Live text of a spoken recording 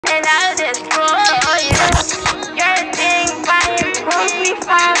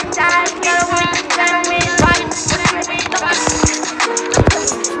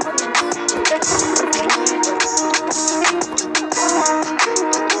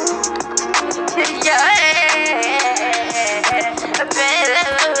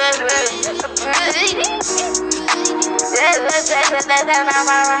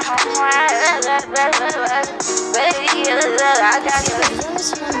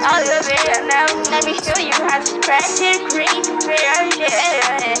Let me show you how to scratch it, green,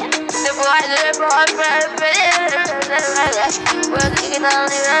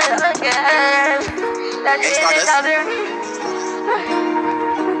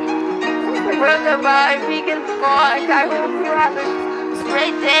 the boy, vegan sport. I hope you have a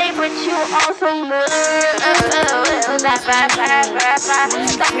great day, but you also know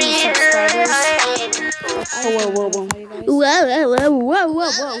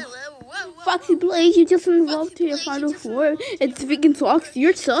Whoa. Foxy Blaze, you just evolved to your final form. It's Vegan Fox,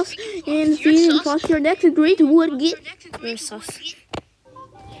 you're sus, and Vegan Fox, your next great would get your sus.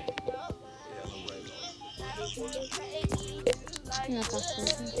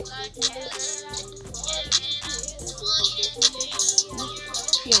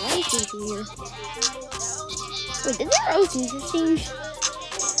 Yeah, why is he here? Wait, did their OCs change?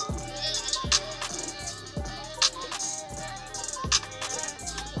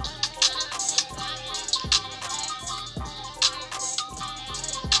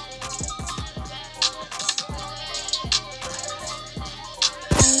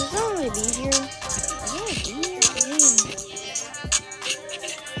 It's not really be here.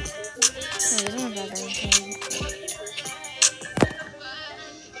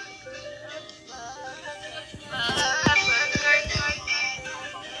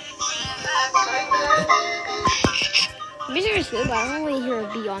 Be seriously, but I don't really hear a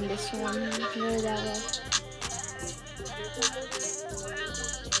B on this one really that well.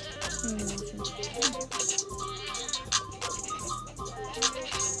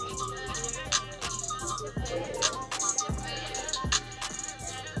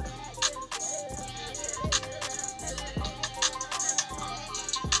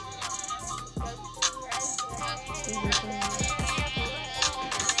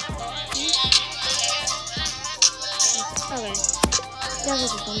 Okay, that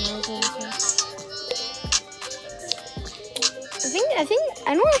was a fun one.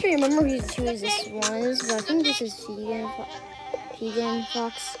 I don't actually remember who this one is, but I think this is Vegan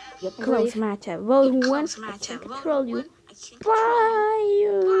Fox. Your close matchup. Vote who wins. I can control you. Bye.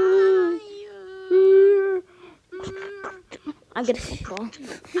 I get a call.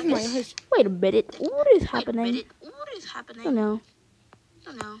 Wait a minute. What is happening? I don't know.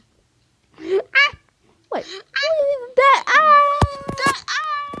 Ah! What? What is that? Ah!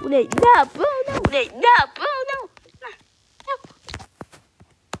 Wait, no, bro, no. Wait, no, bro, no.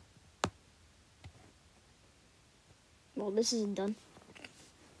 Well, this isn't done.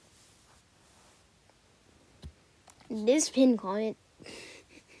 This pin comment.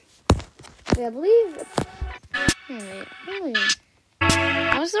 Wait, I believe. Wait.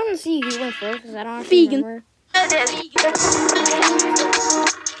 I was starting to see who went first because I don't actually remember.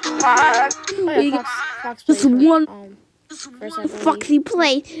 Vegan. Fox Just one. Foxy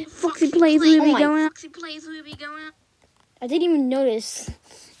plays will be going out. I didn't even notice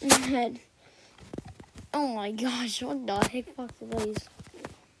that. Oh my gosh, what the heck, Foxy plays?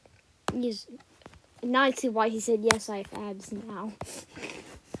 Yes. Now I see why he said yes, I have abs now.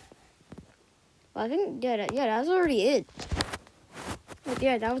 Well, I think yeah, that's already it.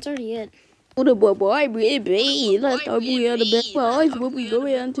 Yeah, that was already it. Oh, the boy, baby. Let's hope we are the best boys. We'll be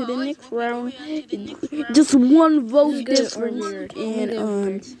going on to the next round. Just one vote difference.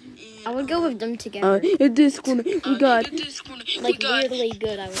 And I would go with them together. In this corner, we got like weirdly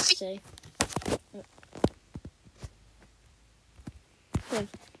good, I would say. Okay.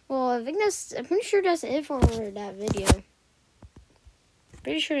 Well, I'm pretty sure that's it for that video.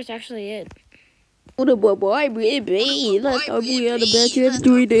 Pretty sure it's actually it. Oh, the boy, baby. Let's hope we are the best. Let's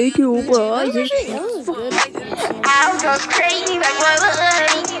do it, cool boys. I'll go crazy like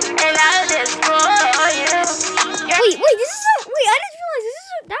and I'll destroy you. Wait, I didn't realize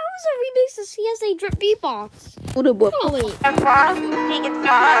that was a remix of CSA Drip Beatbox. Oh, the boy. Oh, wait.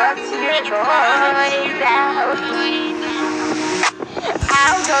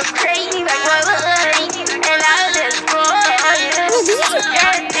 I'll go crazy like and I'll destroy you.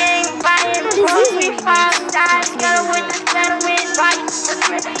 Everything flying close, we fall down, together with the settlement, right?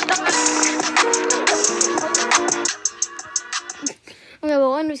 Okay,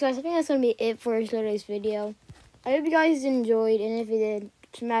 well, anyways, guys, I think that's gonna be it for today's video. I hope you guys enjoyed, and if you did,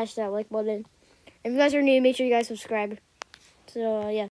 smash that like button. If you guys are new, make sure you guys subscribe. So, yeah.